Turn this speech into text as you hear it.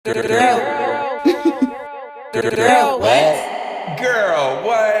Girl, what? Girl,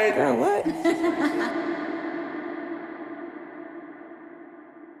 what? Girl, what?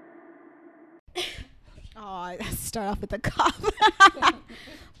 Oh, I start off with a cough. But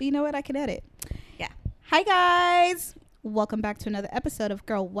you know what? I can edit. Yeah. Hi, guys. Welcome back to another episode of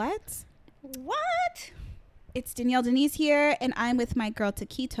Girl What? What? It's Danielle Denise here, and I'm with my girl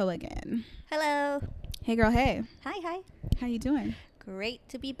Taquito again. Hello. Hey, girl. Hey. Hi. How you doing? Great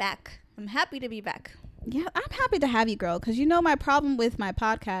to be back. I'm happy to be back. Yeah, I'm happy to have you, girl, because you know my problem with my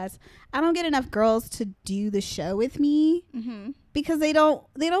podcast, I don't get enough girls to do the show with me because they don't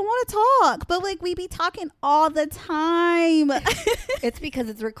want to talk, but like we be talking all the time. It's because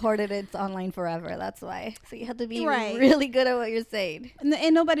it's recorded. It's online forever. That's why. So you have to be Right. really good at what you're saying.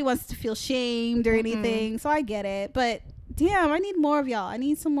 and nobody wants to feel shamed or anything, so I get it. But damn, I need more of y'all. I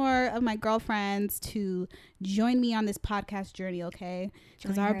need some more of my girlfriends to join me on this podcast journey, okay?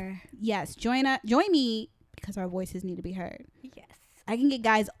 Join her. Yes, join me because our voices need to be heard. Yes. I can get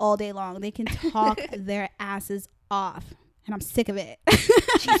guys all day long. They can talk their asses off, and I'm sick of it.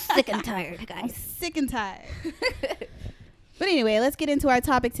 She's sick and tired, I'm guys. sick and tired. But anyway, let's get into our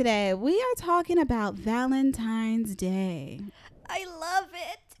topic today. We are talking about Valentine's Day. I love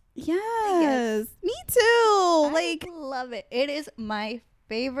it. Yes, me too. I love it. It is my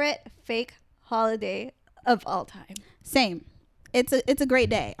favorite fake holiday of all time. Same. It's a great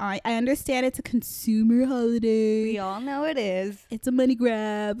day. I understand it's a consumer holiday. We all know it is. It's a money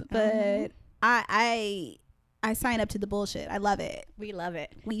grab, but I sign up to the bullshit. I love it. We love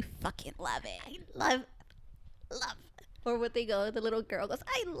it. We fucking love it. I love. Or what they go, the little girl goes,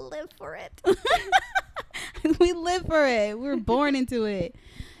 I live for it. We live for it. We were born into it.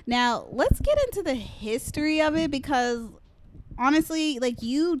 Now, let's get into the history of it because honestly, like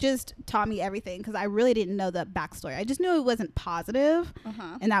you just taught me everything because I really didn't know the backstory. I just knew it wasn't positive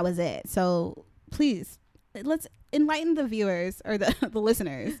and that was it. So please, let's enlighten the viewers or the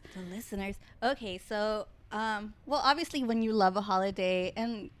listeners. The listeners. Okay, so, well, obviously when you love a holiday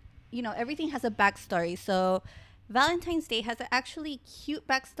and, you know, everything has a backstory. So Valentine's Day has an actually cute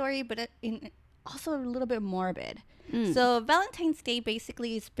backstory, but also a little bit morbid. So Valentine's Day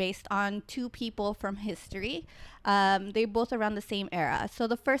basically is based on two people from history. They're both around the same era. So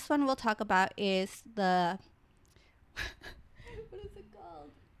the first one we'll talk about is the what is it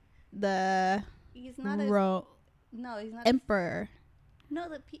called? He's not Ro- he's not Emperor.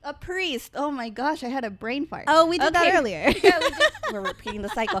 a priest. Oh my gosh, I had a brain fart. Oh, we did that earlier. Yeah, we're repeating the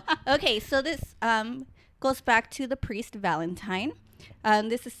cycle. Okay, so this goes back to the priest Valentine.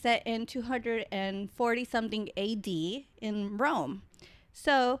 This is set in 240 something AD in Rome.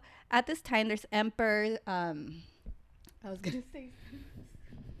 So at this time, there's Emperor. I was gonna say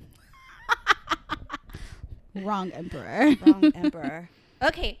Wrong emperor. wrong emperor.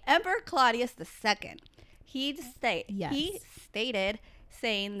 Okay, Emperor Claudius II. He stated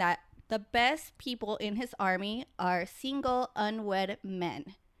saying that the best people in his army are single, unwed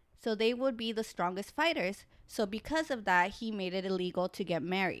men. So they would be the strongest fighters. So because of that, he made it illegal to get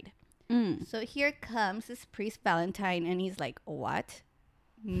married. So here comes this priest Valentine, and he's like, what?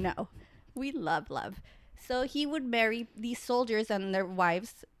 No, we love. So he would marry these soldiers and their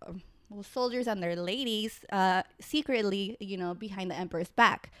wives, soldiers and their ladies, secretly, you know, behind the emperor's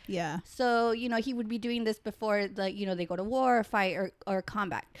back. Yeah. So, you know, he would be doing this before, they go to war or fight or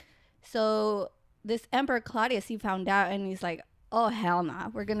combat. So this Emperor Claudius, he found out, and he's like, oh, hell nah,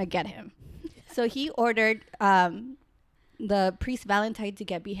 we're going to get him. So he ordered the priest Valentine to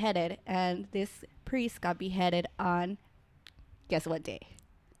get beheaded, and this priest got beheaded on, guess what day?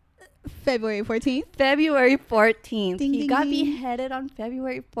 February 14th. February 14th. Ding, He ding, got ding. beheaded on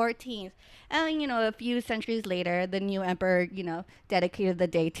February 14th. And, you know, a few centuries later, the new emperor, you know, dedicated the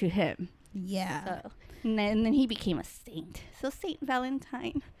day to him. Yeah. So, and then he became a saint. So Saint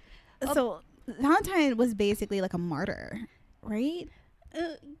Valentine. So Valentine was basically like a martyr, right?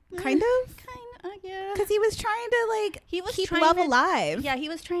 Kind of? Yeah. Because he was trying to He was keep trying love to- alive. Yeah, he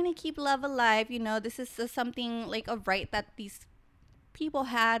was trying to keep love alive. You know, this is something like a right that these people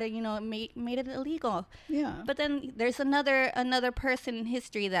had, and, you know, made it illegal. Yeah. But then there's another person in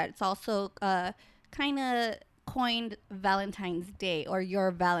history that's also kind of coined Valentine's Day, or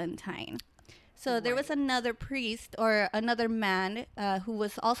your Valentine. So there was another priest or another man who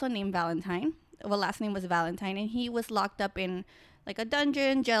was also named Valentine. Well, last name was Valentine, and he was locked up in like a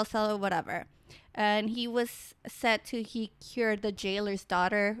dungeon, jail cell, or whatever. And he was said to he cured the jailer's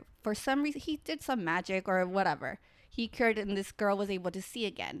daughter for some reason. He did some magic or whatever. He cured, and this girl was able to see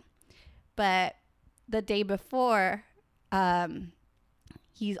again. But the day before,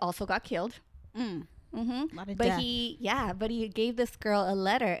 he also got killed. Mm-hmm. A lot of but death. he gave this girl a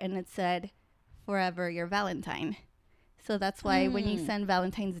letter and it said, "Forever your Valentine." So that's why when you send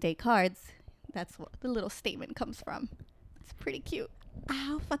Valentine's Day cards, that's what the little statement comes from. It's pretty cute.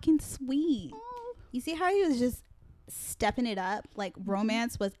 How fucking sweet. Oh. You see how he was just stepping it up? Like,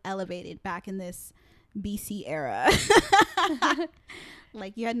 romance was elevated back in this BC era.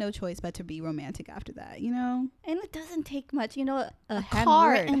 Like, you had no choice but to be romantic after that, you know? And it doesn't take much. You know, a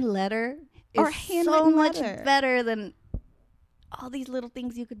card. handwritten letter Or is so handwritten much letter. better than all these little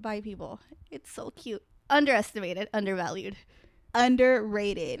things you could buy people. It's so cute. Underestimated, undervalued.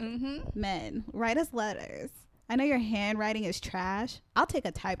 Underrated. Mm-hmm. Men, write us letters. I know your handwriting is trash. I'll take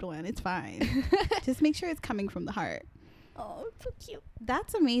a typed one. It's fine. Just make sure it's coming from the heart. Oh, it's so cute.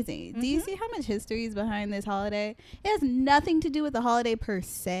 That's amazing. Do you see how much history is behind this holiday? It has nothing to do with the holiday per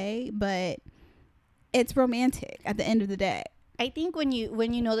se, but it's romantic at the end of the day. I think when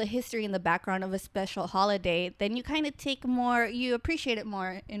you know the history and the background of a special holiday, then you kind of you appreciate it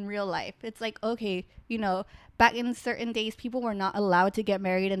more in real life. It's like, okay, you know, back in certain days, people were not allowed to get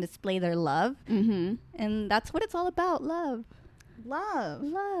married and display their love. Mm-hmm. And that's what it's all about. Love.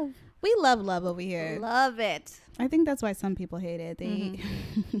 We love love over here. Love it. I think that's why some people hate it. They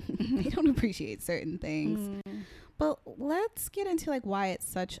they don't appreciate certain things. But let's get into like why it's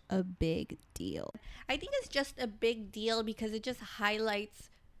such a big deal. I think it's just a big deal because it just highlights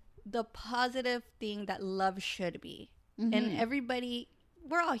the positive thing that love should be. And everybody,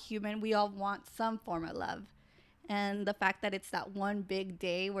 we're all human. We all want some form of love. And the fact that it's that one big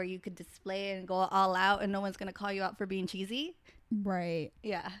day where you could display it and go all out and no one's going to call you out for being cheesy. Right.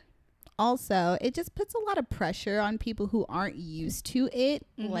 Yeah. Also, it just puts a lot of pressure on people who aren't used to it,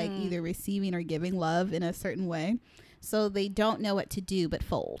 like either receiving or giving love in a certain way. So they don't know what to do but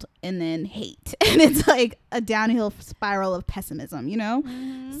fold and then hate. And it's like a downhill spiral of pessimism, you know?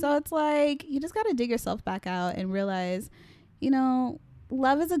 So it's like you just got to dig yourself back out and realize, you know,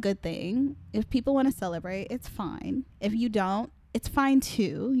 love is a good thing. If people want to celebrate, it's fine. If you don't, it's fine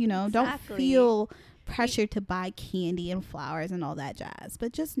too. You know, don't feel pressure to buy candy and flowers and all that jazz,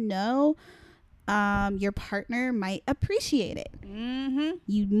 but just know your partner might appreciate it.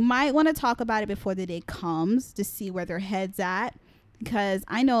 You might want to talk about it before the day comes to see where their head's at, because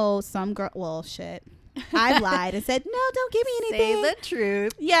I know some I've lied and said, no, don't give me anything. Say the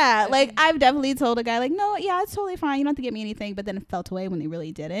truth. Yeah, like I've definitely told a guy like, no, yeah, it's totally fine, you don't have to get me anything, but then it felt away when they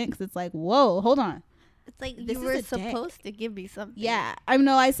really didn't, because it's like, whoa, hold on. It's like This you is were a supposed to give me something. Yeah, I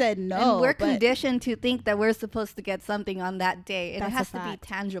know I said no. And we're conditioned to think that we're supposed to get something on that day. And it has That's a to be fact.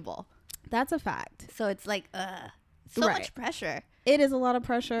 tangible. That's a fact. So it's like, so much pressure. It is a lot of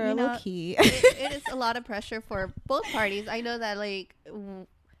pressure, You know, low key. it is a lot of pressure for both parties. I know that like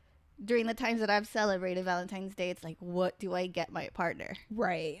during the times that I've celebrated Valentine's Day, it's like, what do I get my partner?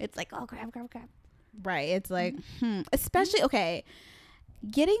 Right. It's like, oh, grab. Right. It's like, especially, okay,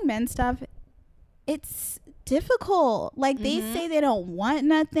 getting men stuff, it's difficult. Like they say they don't want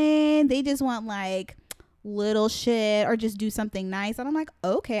nothing. They just want like little shit or just do something nice. And I'm like,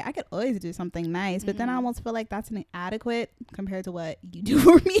 okay, I could always do something nice. But then I almost feel like that's inadequate compared to what you do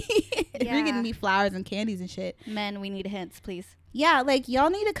for me. If you're getting me flowers and candies and shit. Men, we need hints, please. Yeah, like y'all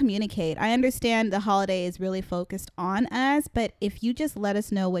need to communicate. I understand the holiday is really focused on us, but if you just let us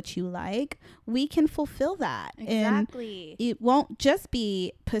know what you like, we can fulfill that. Exactly. And it won't just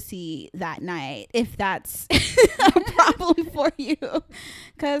be pussy that night if that's a problem for you.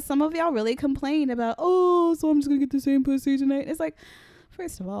 Because some of y'all really complain about, oh, so I'm just going to get the same pussy tonight. It's like,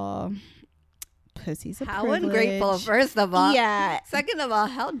 first of all, pussy's a how privilege. ungrateful, first of all. Yeah. Second of all,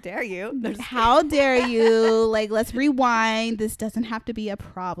 how dare you? How dare you? Like, let's rewind. This doesn't have to be a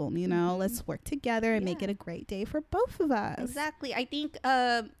problem, you know? Let's work together and make it a great day for both of us. Exactly. I think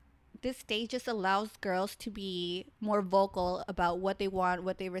this day just allows girls to be more vocal about what they want,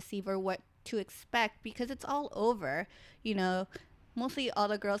 what they receive, or what to expect, because it's all over. You know, mostly all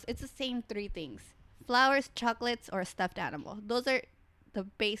the girls, it's the same three things: flowers, chocolates, or a stuffed animal. Those are the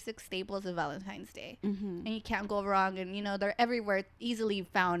basic staples of Valentine's Day. And you can't go wrong. And, you know, they're everywhere, easily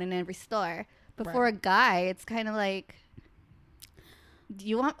found in every store. But for a guy, it's kind of like, do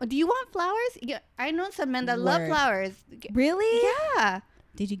you want flowers? Yeah, I know some men that love flowers. Really? Yeah.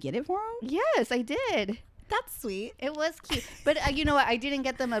 Did you get it for him? Yes, I did. That's sweet. It was cute. But you know what? I didn't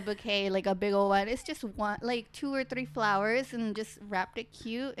get them a bouquet, like a big old one. It's just one, like 2 or 3 flowers, and just wrapped it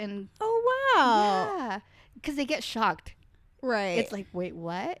cute. And oh, wow. Yeah. Because they get shocked. Right. It's like, wait,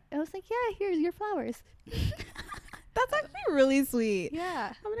 what? I was like, yeah, here's your flowers. That's actually really sweet.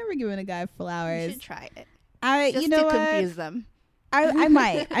 Yeah. I've never given a guy flowers. You should try it. You know to what? confuse them.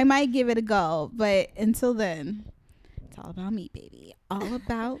 I might give it a go, but until then, it's all about me, baby. All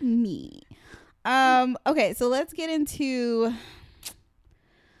about me. Okay, so let's get into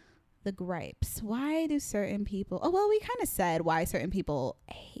the gripes. Why do certain people... Oh, well, we kind of said why certain people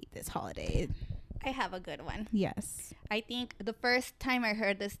hate this holiday. I have a good one. Yes. I think the first time I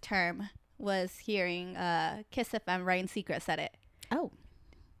heard this term was hearing Kiss FM, Ryan Seacrest said it. Oh.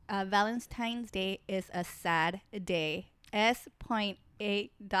 Valentine's Day is a sad day. S.A.D.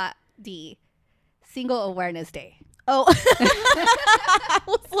 Single Awareness Day. Oh. I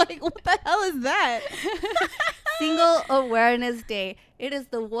was like, what the hell is that? Single Awareness Day. It is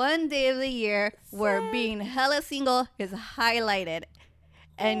the one day of the year where being hella single is highlighted.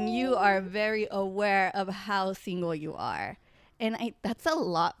 And you are very aware of how single you are. And that's a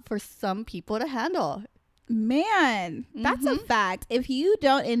lot for some people to handle. Man, that's a fact. If you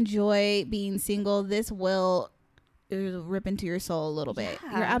don't enjoy being single, this will rip into your soul a little bit.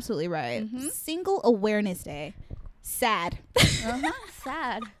 You're absolutely right. Single Awareness Day. Sad.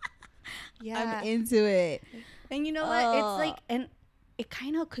 Sad. Yeah. I'm into it. And you know what? It's like, and it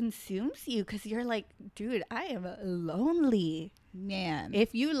kind of consumes you because you're like, dude, I am lonely. Man.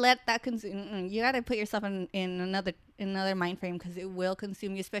 If you let that consume, you got to put yourself in another mind frame because it will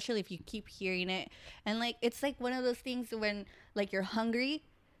consume you, especially if you keep hearing it. And like, it's like one of those things when like you're hungry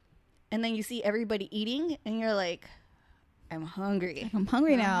and then you see everybody eating and you're like, I'm hungry. I'm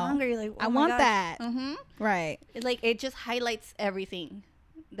hungry now. I'm hungry. Like, I want that. Right. It just highlights everything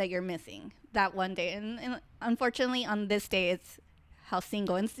that you're missing that one day. And unfortunately on this day, it's how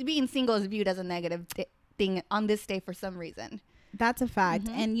single, and being single is viewed as a negative thing on this day for some reason. That's a fact.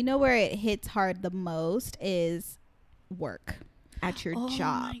 And you know where it hits hard the most is work at your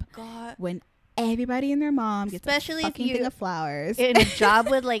job. Oh my God. When everybody and their mom gets especially a fucking thing of flowers. In a job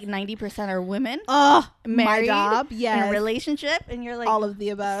with like 90% are women. My job. Yes. In a relationship. And you're like all of the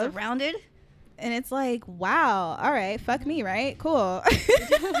above. Surrounded. And it's like, wow, all right, fuck me, right? Cool.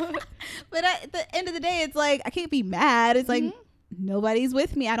 But at the end of the day, it's like, I can't be mad. It's like, nobody's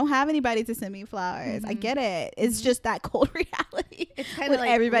with me. I don't have anybody to send me flowers. I get it. It's just that cold reality. It's kind of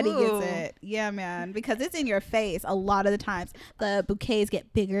like everybody gets it. Yeah, man. Because it's in your face a lot of the times. The bouquets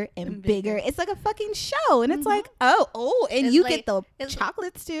get bigger and bigger. It's like a fucking show. And it's like, and it's you get the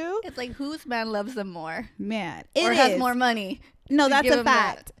chocolates too. It's like, whose man loves them more? Man. Or has more money. No, that's a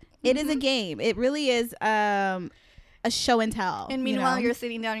fact. It is a game. It really is a show and tell. And meanwhile, you're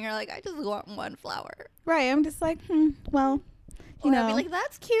sitting down and you're like, I just want one flower. Right. I'm just like, well, you know. I'll be like,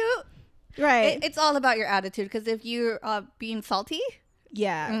 that's cute. Right. It's all about your attitude. Because if you're being salty.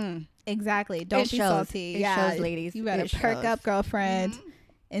 Yeah. Exactly. Don't be salty. It shows, ladies. You better perk up, girlfriend.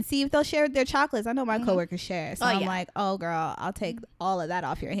 And see if they'll share their chocolates. I know my coworkers share. So I'm like, oh, girl, I'll take all of that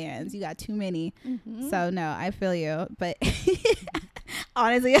off your hands. You got too many. So, no, I feel you. But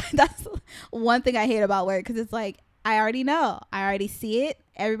honestly, that's one thing I hate about work. Because it's like, I already know. I already see it.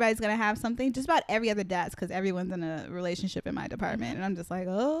 Everybody's going to have something. Just about every other desk. Because everyone's in a relationship in my department. And I'm just like,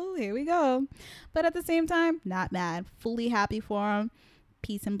 oh, here we go. But at the same time, not mad. Fully happy for them.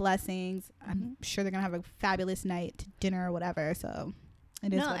 Peace and blessings. I'm sure they're going to have a fabulous night, dinner or whatever. So...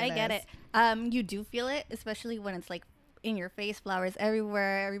 I get it. You do feel it, especially when it's like in your face, flowers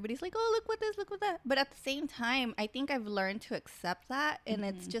everywhere. Everybody's like, oh, look what this, look what that. But at the same time, I think I've learned to accept that. And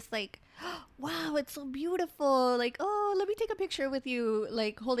it's just like, wow, it's so beautiful. Like, oh, let me take a picture with you,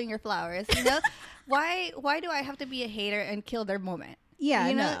 like holding your flowers. You know, why do I have to be a hater and kill their moment?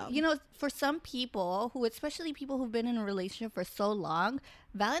 Yeah, you know, for some people especially people who've been in a relationship for so long,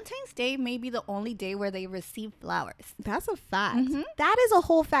 Valentine's Day may be the only day where they receive flowers. That's a fact. That is a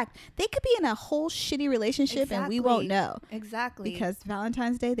whole fact. They could be in a whole shitty relationship and we won't know. Exactly. Because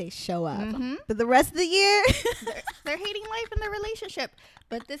Valentine's Day, they show up. But the rest of the year, they're hating life in their relationship.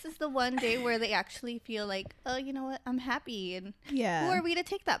 But this is the one day where they actually feel like, oh, you know what? I'm happy. And who are we to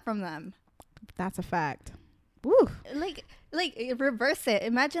take that from them? That's a fact. Woo. Like reverse it.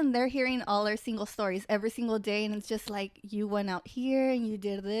 Imagine they're hearing all our single stories every single day, and it's just like, you went out here and you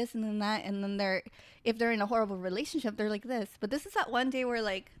did this and then that, and then if they're in a horrible relationship, they're like this. But this is that one day where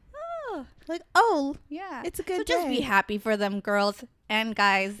like, oh yeah, it's a good day. So just be happy for them, girls and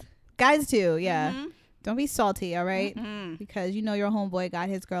guys too. Yeah. Don't be salty, all right? Because you know your homeboy got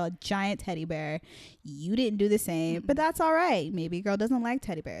his girl a giant teddy bear. You didn't do the same, but that's all right. Maybe a girl doesn't like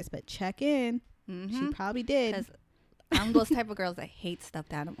teddy bears, but check in. She probably did. Because I'm those type of girls that hate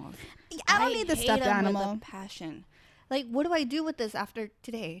stuffed animals. I don't need the stuffed animal. With a passion. Like, what do I do with this after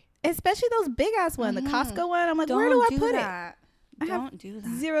today? Especially those big ass one, the Costco one. I'm like, where do I put it? Don't do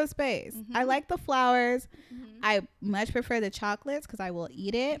that. Zero space. I like the flowers. I much prefer the chocolates because I will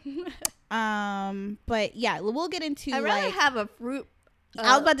eat it. But yeah, we'll get into. I'd rather have a fruit.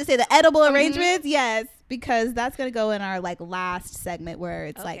 I was about to say the edible arrangements. Yes. because that's gonna go in our like last segment where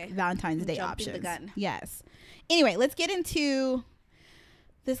it's like Valentine's Day options. The gun. Yes. Anyway, let's get into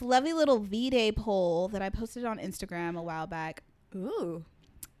this lovely little V-Day poll that I posted on Instagram a while back. Ooh.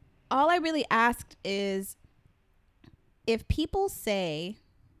 All I really asked is if people say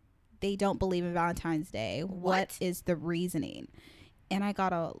they don't believe in Valentine's Day, what is the reasoning? And I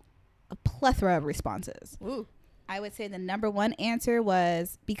got a plethora of responses. Ooh. I would say the number one answer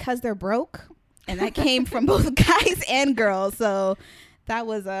was because they're broke. And that came from both guys and girls. So that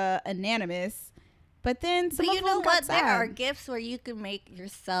was unanimous. But then some but of you them know got what? sad. There are gifts where you can make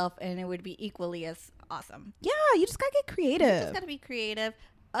yourself and it would be equally as awesome. Yeah, you just gotta get creative. You just gotta be creative.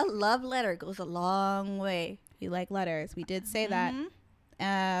 A love letter goes a long way. We like letters. We did say that.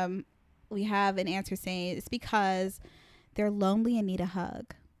 We have an answer saying it's because they're lonely and need a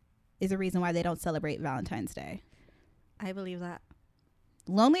hug is the reason why they don't celebrate Valentine's Day. I believe that.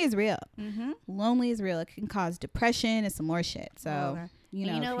 Lonely is real. Lonely is real. It can cause depression and some more shit. So, you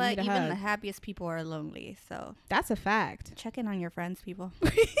know what? Even the happiest people are lonely. So that's a fact. Check in on your friends, people.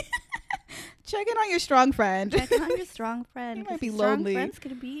 Check in on your strong friend. Check in on your strong friend. You might be lonely. Friends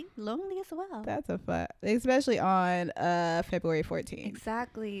could be lonely as well. That's a fact. Especially on February 14th.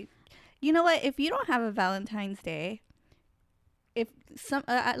 Exactly. You know what? If you don't have a Valentine's Day, if some,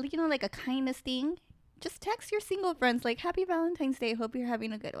 like a kindness thing, just text your single friends like Happy Valentine's Day. Hope you're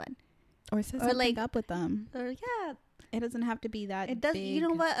having a good one. Or set something like, up with them. Or yeah. It doesn't have to be that it does. big. You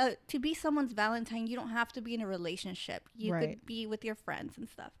know what? To be someone's Valentine, you don't have to be in a relationship. You could be with your friends and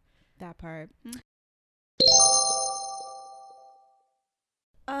stuff. That part.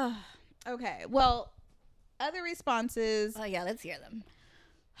 Okay. Well, other responses. Oh yeah, let's hear them.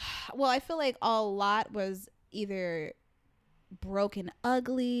 Well, I feel like a lot was either broken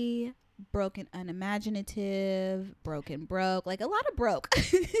ugly, broken unimaginative, broken broke, like a lot of broke,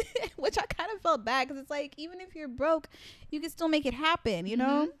 which I kind of felt bad because it's like even if you're broke, you can still make it happen, you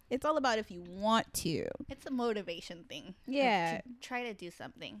know? It's all about if you want to. It's a motivation thing. Yeah. Like, to try to do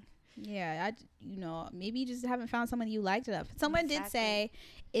something. Yeah, maybe you just haven't found someone you liked enough. Someone did say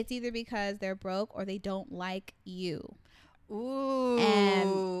it's either because they're broke or they don't like you. Ooh.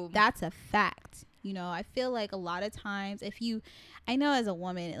 And that's a fact. You know, I feel like a lot of times I know as a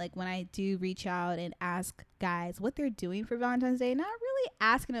woman, like when I do reach out and ask guys what they're doing for Valentine's Day, not really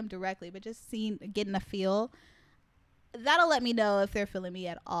asking them directly, but just getting a feel, that'll let me know if they're feeling me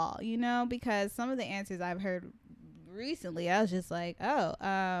at all, you know, because some of the answers I've heard recently, I was just like,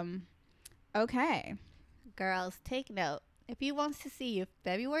 okay. Girls, take note. If he wants to see you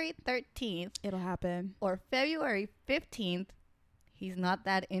February 13th, it'll happen. Or February 15th, he's not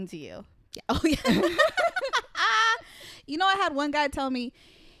that into you. Yeah. Oh, yeah. You know, I had one guy tell me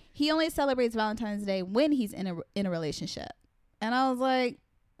he only celebrates Valentine's Day when he's in a relationship. And I was like,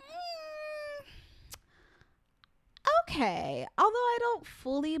 okay. Although I don't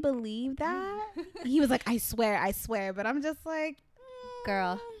fully believe that. He was like, I swear. But I'm just like,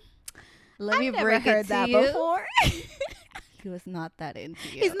 girl, let me never heard that before. He was not that into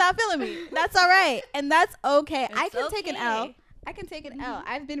you. He's not feeling me. That's all right. And that's okay. I can okay. take an L. I can take an L.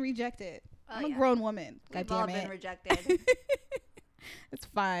 I've been rejected. I'm a grown woman. We've all been rejected. It's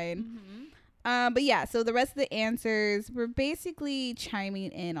fine. But yeah, so the rest of the answers were basically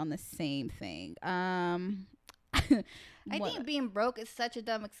chiming in on the same thing. I think being broke is such a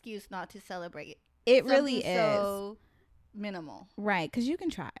dumb excuse not to celebrate. It really is. So minimal. Right, because you can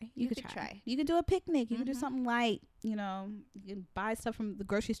try. You could try. You could do a picnic. You could do something light. You know, you can buy stuff from the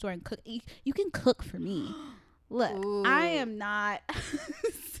grocery store and cook. You can cook for me. Look, ooh. I am not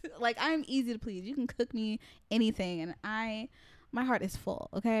like I'm easy to please. You can cook me anything, and my heart is full.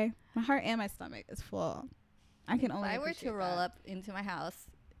 Okay, my heart and my stomach is full. I can only. If I were to roll up into my house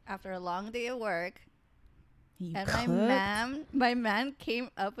after a long day of work, and cooked? my man came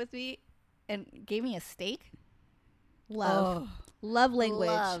up with me and gave me a steak. Love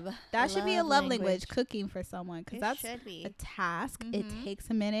language. That should be a love language. Cooking for someone, because that's a task. It takes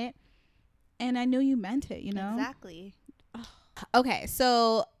a minute. And I knew you meant it, you know? Exactly. Okay,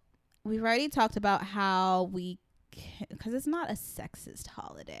 so we've already talked about how because it's not a sexist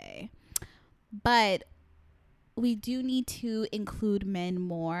holiday, but we do need to include men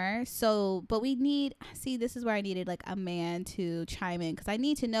more. So, but this is where I needed like a man to chime in, because I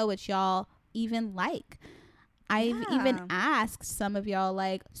need to know what y'all even like. I've even asked some of y'all,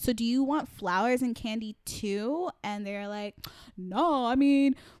 like, so do you want flowers and candy too? And they're like, no, I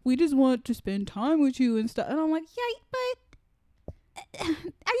mean, we just want to spend time with you and stuff. And I'm like, yeah, but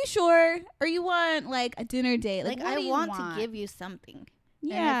are you sure? Or you want like a dinner date? Like I want to give you something.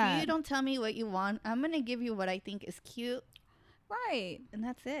 Yeah. And if you don't tell me what you want, I'm going to give you what I think is cute. Right. And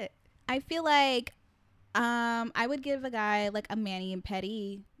that's it. I feel like I would give a guy like a mani and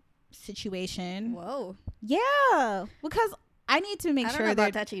pedi situation. Whoa. Yeah, because I need to make I don't sure know they're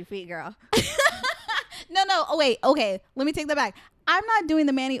about touchy feet, girl. No. Oh wait. Okay. Let me take that back. I'm not doing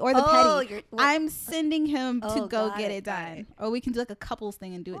the mani or the pedi. I'm sending him to go get it done, or we can do like a couples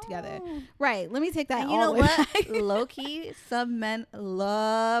thing and do it together. Right. Let me take that. And you know what? Low key, some men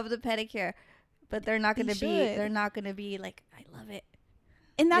love the pedicure, but they're not gonna be. They're not gonna be like, I love it.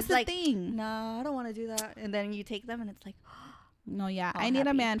 And that's the thing. No, I don't want to do that. And then you take them, and it's like. No, yeah. I need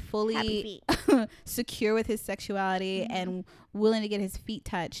a man fully secure with his sexuality and willing to get his feet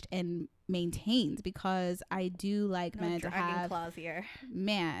touched and maintained, because I do like men to have claws here.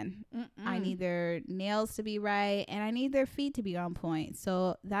 Man, I need their nails to be right and I need their feet to be on point.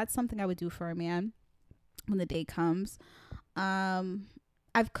 So that's something I would do for a man when the day comes.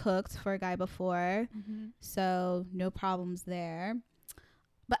 I've cooked for a guy before, so no problems there.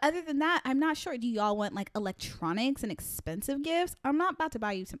 But other than that, I'm not sure. Do y'all want like electronics and expensive gifts? I'm not about to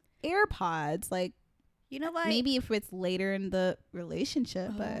buy you some AirPods. Like, you know what? Maybe if it's later in the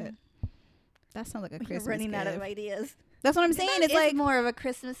relationship, but that sounds like a Christmas running gift. out of ideas. That's what I'm saying. It's like more of a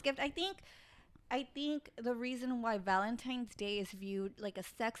Christmas gift. I think the reason why Valentine's Day is viewed like a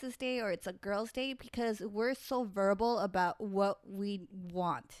sexist day or it's a girl's day, because we're so verbal about what we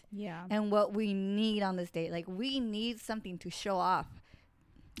want. Yeah. And what we need on this day. Like, we need something to show off.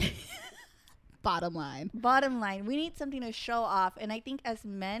 Bottom line, we need something to show off, and I think as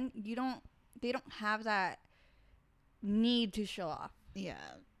men, they don't have that need to show off. Yeah,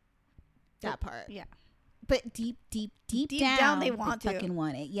 that part. Yeah, but deep down, they want to fucking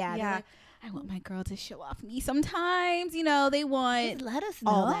want it. Yeah, like, I want my girl to show off me. Sometimes, they want. Just let us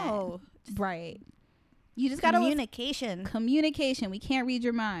know. Right. You just gotta communication. We can't read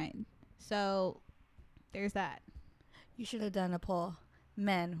your mind, so there's that. You should have done a poll.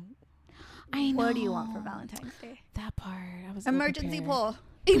 Men, I know. What do you want for Valentine's Day? That part. I was emergency poll.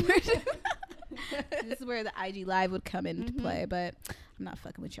 This is where the IG Live would come into play, but I'm not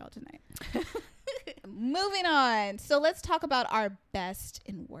fucking with y'all tonight. Moving on. So let's talk about our best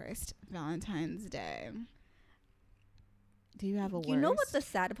and worst Valentine's Day. Do you have a worst? You know what the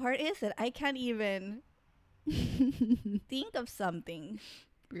sad part is? That I can't even think of something.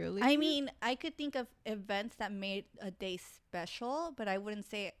 Really? I mean, I could think of events that made a day special, but I wouldn't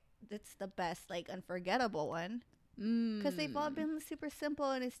say it's the best, like, unforgettable one. Because they've all been super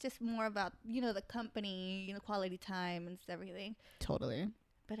simple, and it's just more about, the company, quality time and everything. Totally.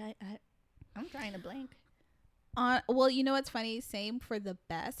 But I'm trying to blank. Well, you know what's funny? Same for the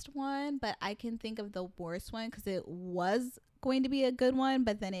best one, but I can think of the worst one because it was going to be a good one,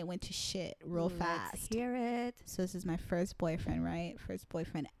 but then it went to shit real fast. Let's hear it. So this is my first boyfriend, right? First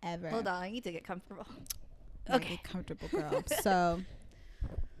boyfriend ever. Hold on, I need to get comfortable. Okay, get comfortable, girl. So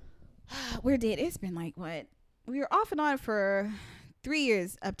we're dating. It's been like what? We were off and on for 3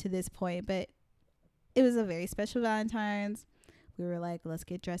 years up to this point, but it was a very special Valentine's. We were like, let's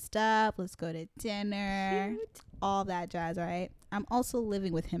get dressed up, let's go to dinner, all that jazz, right? I'm also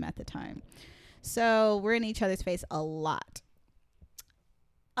living with him at the time, so we're in each other's face a lot.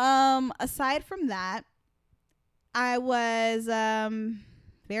 Aside from that, I was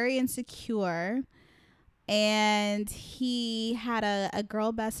very insecure, and he had a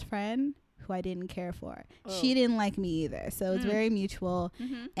girl best friend who I didn't care for. She didn't like me either, so it's very mutual.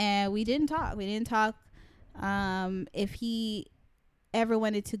 And we didn't talk. If he ever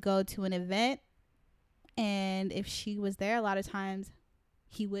wanted to go to an event and if she was there, a lot of times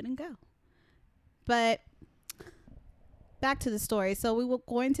he wouldn't go. But back to the story. So we were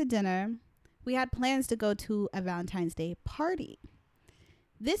going to dinner. We had plans to go to a Valentine's Day party.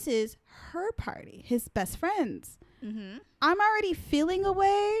 This is her party, his best friend's. I'm already feeling a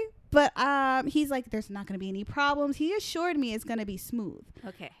way, but he's like, there's not going to be any problems. He assured me it's going to be smooth.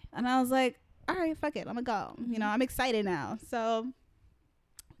 Okay. And I was like, all right, fuck it, I'm gonna go. I'm excited now. So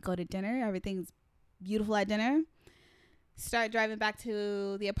go to dinner. Everything's beautiful at dinner. Start driving back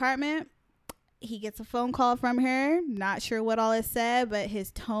to the apartment. He gets a phone call from her. Not sure what all is said, but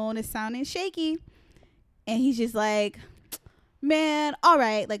his tone is sounding shaky. And he's just like, man, all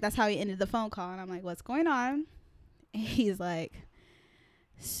right. Like, that's how he ended the phone call. And I'm like, what's going on? And he's like,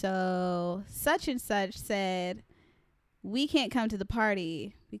 so such and such said we can't come to the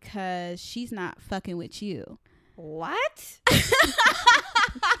party because she's not fucking with you. What?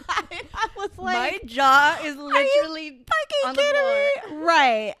 I was like, my jaw is literally on the floor.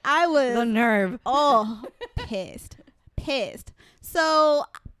 Right. I was the nerve. Oh, pissed. So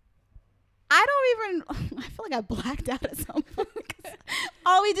I feel like I blacked out at some point.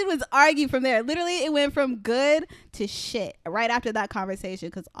 All we did was argue from there. Literally, it went from good to shit right after that conversation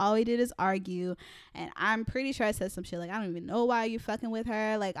because all we did is argue. And I'm pretty sure I said some shit like, I don't even know why you fucking with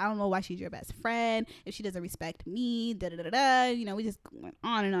her. Like, I don't know why she's your best friend if she doesn't respect me. Da da da da. You know, we just went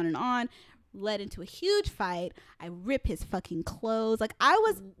on and on and on. Led into a huge fight. I rip his fucking clothes. Like, I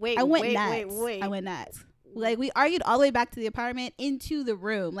went nuts. I went nuts. Like, we argued all the way back to the apartment into the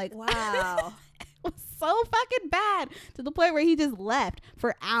room. Like, wow. It was so fucking bad to the point where he just left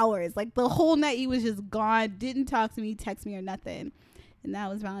for hours. Like, the whole night he was just gone, didn't talk to me, text me or nothing. And that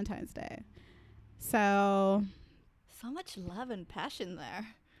was Valentine's Day. So much love and passion there.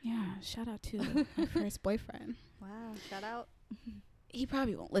 Yeah, shout out to my first boyfriend. Wow, shout out. He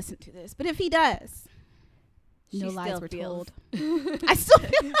probably won't listen to this, but if he does, no lies were told. I still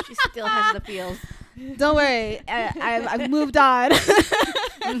feel she still has the feels. Don't worry, I've moved on.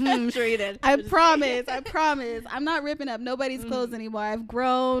 I'm sure you did. I promise. I'm not ripping up nobody's clothes anymore. I've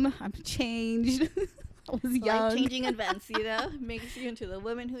grown. I've changed. I was young. Like changing events, you know, makes you into the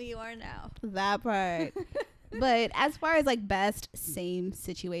woman who you are now. That part. But as far as like best same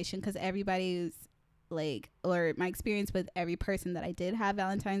situation, because everybody's like, or my experience with every person that I did have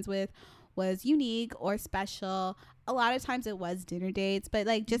Valentine's with was unique or special. A lot of times it was dinner dates, but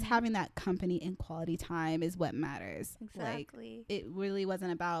like just having that company and quality time is what matters. Exactly. Like, it really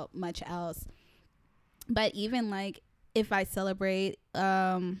wasn't about much else. But even like if I celebrate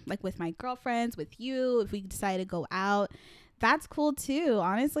like with my girlfriends, with you, if we decide to go out, that's cool too.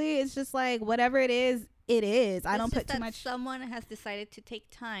 Honestly, it's just like whatever it is, it is. I don't put too much. Someone has decided to take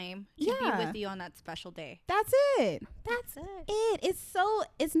time to be with you on that special day. That's it. That's it.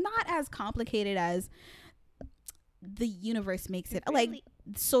 It's not as complicated as the universe makes it. Really? Like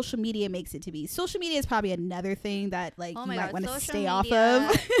social media makes it to be. Social media is probably another thing that like you might want to stay off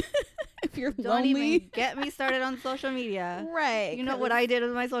of. If you're lonely. Don't even get me started on social media. Right. You know what I did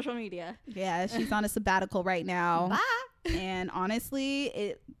with my social media. Yeah, she's on a sabbatical right now. Bye. And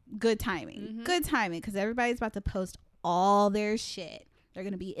honestly, good timing. Good timing, because everybody's about to post all their shit. They're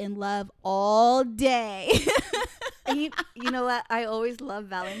going to be in love all day. you know what? I always love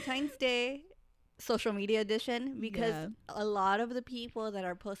Valentine's Day social media edition because a lot of the people that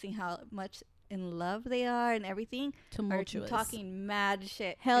are posting how much in love they are and everything tumultuous, are talking mad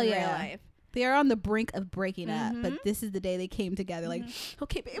shit. Hell in yeah. real life. They are on the brink of breaking up, but this is the day they came together. Like,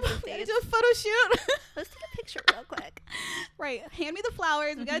 okay, babe, we gotta do a photo shoot. Let's take a picture real quick. Right, hand me the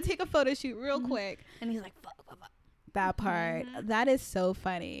flowers. We gotta take a photo shoot real quick. And he's like, fuck. That part, that is so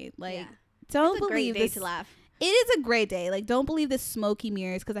funny. Like, don't believe this. It's a great day to laugh. It is a great day. Like, don't believe the smoky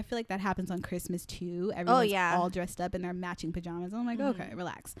mirrors, because I feel like that happens on Christmas too. Everyone's all dressed up in their matching pajamas. I'm like, okay,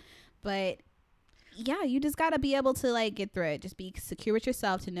 relax. But yeah, you just gotta be able to like get through it. Just be secure with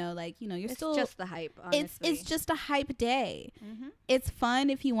yourself to know, like, you know, it's just the hype. Honestly. It's just a hype day. It's fun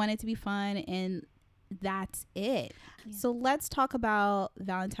if you want it to be fun, and that's it. So let's talk about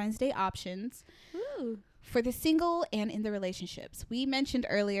Valentine's Day options for the single and in the relationships. We mentioned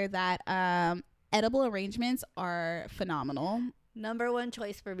earlier that edible arrangements are phenomenal. Number one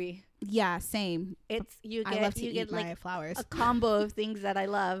choice for me. Yeah, same. It's you get like my flowers, a combo of things that I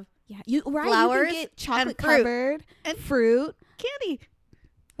love. Yeah, flowers, you can get chocolate covered and fruit, candy.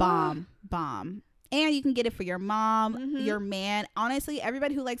 Bomb. And you can get it for your mom, your man. Honestly,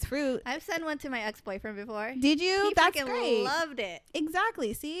 everybody who likes fruit. I've sent one to my ex-boyfriend before. Did you? He That's great. Loved it.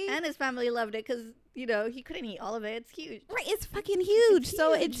 Exactly. See? And his family loved it because, you know, he couldn't eat all of it. It's huge. Right. It's fucking huge.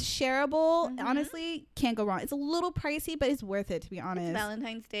 So it's shareable. Honestly, can't go wrong. It's a little pricey, but it's worth it, to be honest. It's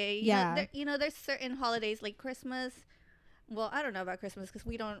Valentine's Day. Yeah. There's certain holidays like Christmas. Well, I don't know about Christmas because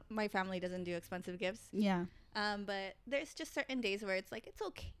my family doesn't do expensive gifts. Yeah. But there's just certain days where it's like, it's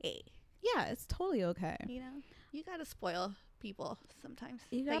okay. Yeah, it's totally okay. You know, you gotta spoil people sometimes.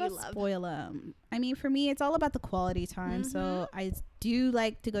 You gotta spoil them. I mean, for me, it's all about the quality time. So I do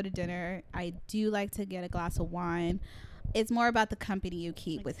like to go to dinner. I do like to get a glass of wine. It's more about the company you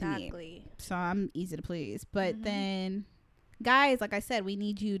keep with me. So I'm easy to please. But then, guys, like I said, we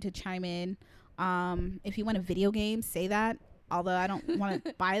need you to chime in. If you want a video game, say that. Although I don't want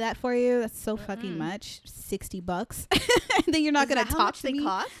to buy that for you. That's so fucking much. $60. And then you're not going to talk to me. They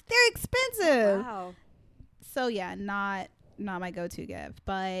cost? They're expensive. Wow. So yeah, not my go-to gift.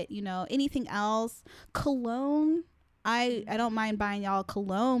 But, you know, anything else? Cologne. I don't mind buying y'all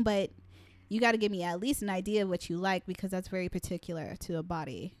cologne, but you got to give me at least an idea of what you like, because that's very particular to a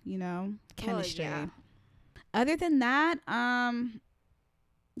body, you know? Chemistry. Yeah. Other than that,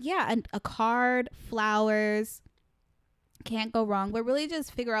 yeah, a card, flowers. Can't go wrong, but really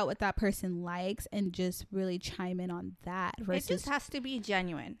just figure out what that person likes and just really chime in on that. Versus, it just has to be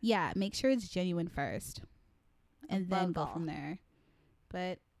genuine. Yeah, make sure it's genuine first, and then go from there.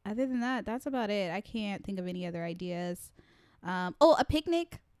 But other than that, that's about it. I can't think of any other ideas. A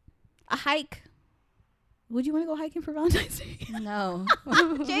picnic, a hike. Would you want to go hiking for Valentine's Day? No.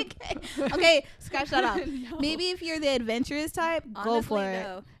 JK. Okay, scratch that off. No. Maybe if you're the adventurous type, honestly, go for it.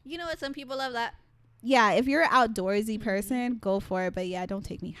 No. You know what? Some people love that. Yeah, if you're an outdoorsy person, go for it. But yeah, don't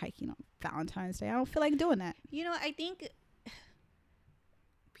take me hiking on Valentine's Day. I don't feel like doing that. You know, I think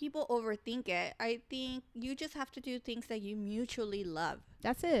people overthink it. I think you just have to do things that you mutually love.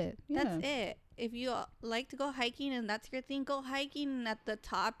 That's it. Yeah. That's it. If you like to go hiking and that's your thing, go hiking at the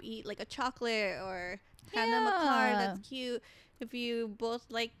top, eat like a chocolate or hand them a card. That's cute. If you both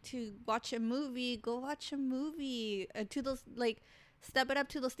like to watch a movie, go watch a movie. To those, like, step it up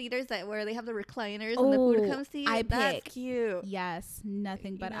to those theaters where they have the recliners and the food comes to you. That's cute. Yes,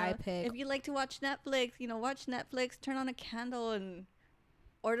 nothing but I pick. If you like to watch Netflix, watch Netflix, turn on a candle and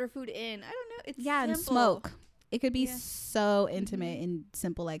order food in. I don't know. It's simple. And smoke. It could be so intimate and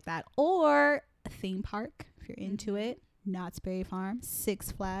simple like that. Or a theme park if you're into it. Knott's Berry Farm,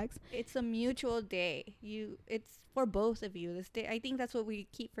 Six Flags. It's a mutual day. It's for both of you. This day, I think that's what we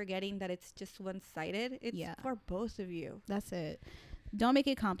keep forgetting, that it's just one-sided. It's for both of you. That's it. Don't make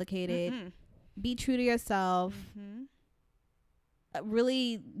it complicated. Be true to yourself.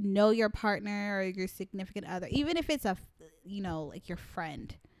 Really know your partner or your significant other, even if it's like your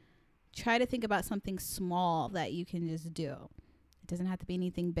friend. Try to think about something small that you can just do. It doesn't have to be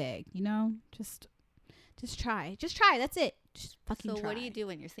anything big, just try. That's it. Just fucking try. So what do you do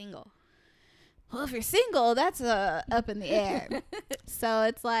when you're single? Well, if you're single, that's up in the air. So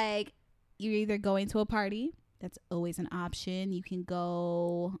it's like you're either going to a party. That's always an option. You can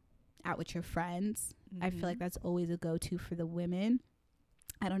go out with your friends. I feel like that's always a go-to for the women.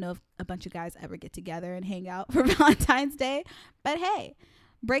 I don't know if a bunch of guys ever get together and hang out for Valentine's Day, but hey,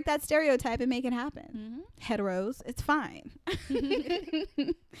 break that stereotype and make it happen. Heteros, it's fine.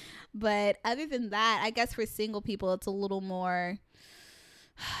 But other than that, I guess for single people, it's a little more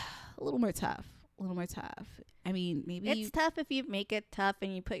tough. I mean, maybe it's tough if you make it tough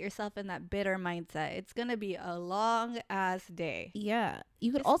and you put yourself in that bitter mindset. It's gonna be a long ass day. Yeah,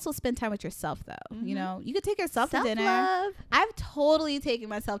 you could also spend time with yourself though. You could take yourself to dinner. I've totally taken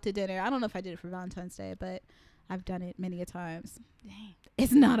myself to dinner. I don't know if I did it for Valentine's Day, but I've done it many a times. Dang,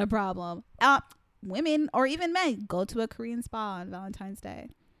 it's not a problem. Women or even men, go to a Korean spa on Valentine's Day.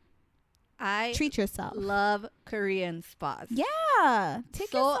 Treat yourself. Love Korean spas. Yeah,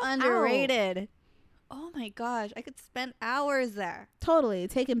 so underrated. Out. Oh my gosh, I could spend hours there. Totally.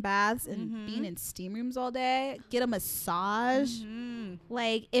 Taking baths and being in steam rooms all day. Get a massage.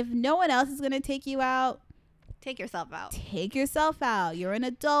 Like, if no one else is going to take you out, take yourself out. Take yourself out. You're an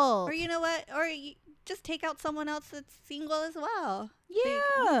adult. Or you know what? Or just take out someone else that's single as well. Yeah.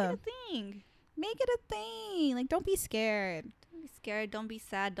 Like, make it a thing. Make it a thing. Like, don't be scared. Don't be scared. Don't be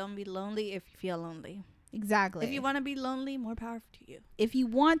sad. Don't be lonely if you feel lonely. Exactly. If you want to be lonely, more power to you. If you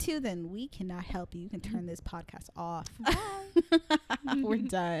want to, then we cannot help you. You can turn this podcast off. We're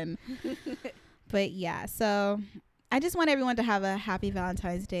done. But yeah, so I just want everyone to have a happy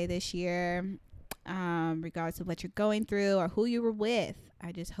Valentine's Day this year, regardless of what you're going through or who you were with.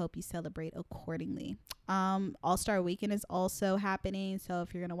 I just hope you celebrate accordingly. All-Star Weekend is also happening, so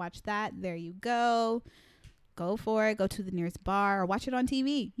if you're gonna watch that, there you go. Go for it. Go to the nearest bar or watch it on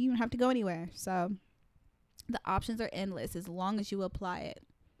TV. You don't have to go anywhere. So the options are endless as long as you apply it.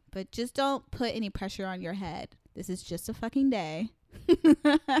 But just don't put any pressure on your head. This is just a fucking day.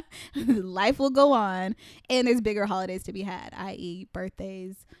 Life will go on. And there's bigger holidays to be had, i.e.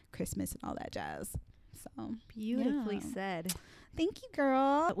 birthdays, Christmas, and all that jazz. So beautifully said. Thank you,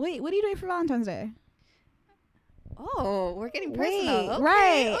 girl. Wait, what are you doing for Valentine's Day? Oh, we're getting personal. Okay,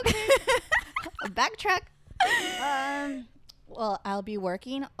 right. Okay. Backtrack. Well, I'll be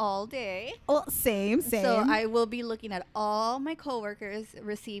working all day. Well, same. So I will be looking at all my coworkers'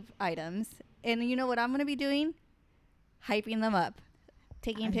 receive items. And you know what I'm going to be doing? Hyping them up.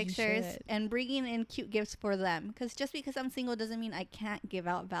 Taking pictures and bringing in cute gifts for them. Because just because I'm single doesn't mean I can't give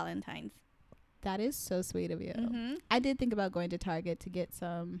out Valentine's. That is so sweet of you. I did think about going to Target to get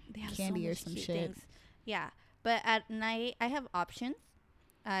some candy or some shit. Things. Yeah. But at night, I have options.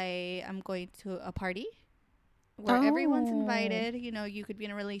 I am going to a party where everyone's invited. You could be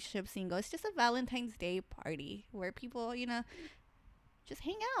in a relationship, single. It's just a Valentine's Day party where people, just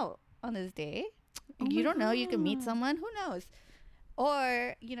hang out on this day. You don't know. You can meet someone. Who knows?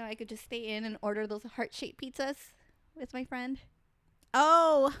 Or, I could just stay in and order those heart-shaped pizzas with my friend.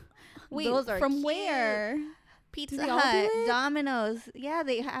 Oh, wait, those are from cute. where? Pizza Hut, Domino's. Yeah,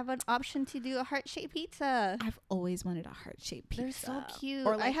 they have an option to do a heart-shaped pizza. I've always wanted a heart-shaped pizza. They're so cute.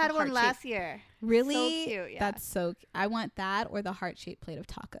 Or I had one last year. Really? So cute, yeah. That's so I want that or the heart-shaped plate of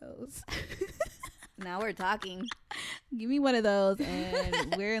tacos. Now we're talking. Give me one of those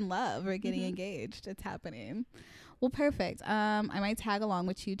and we're in love. We're getting engaged. It's happening. Well, perfect. I might tag along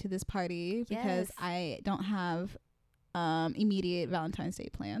with you to this party because I don't have immediate Valentine's Day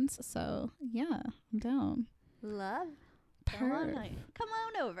plans. So, yeah, I'm down. Love. Come on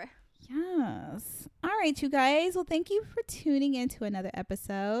over. Yes. All right, you guys. Well, thank you for tuning in to another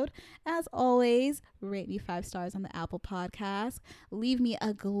episode. As always, rate me 5 stars on the Apple Podcast. Leave me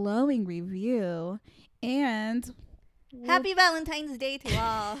a glowing review. And happy Valentine's Day to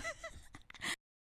all.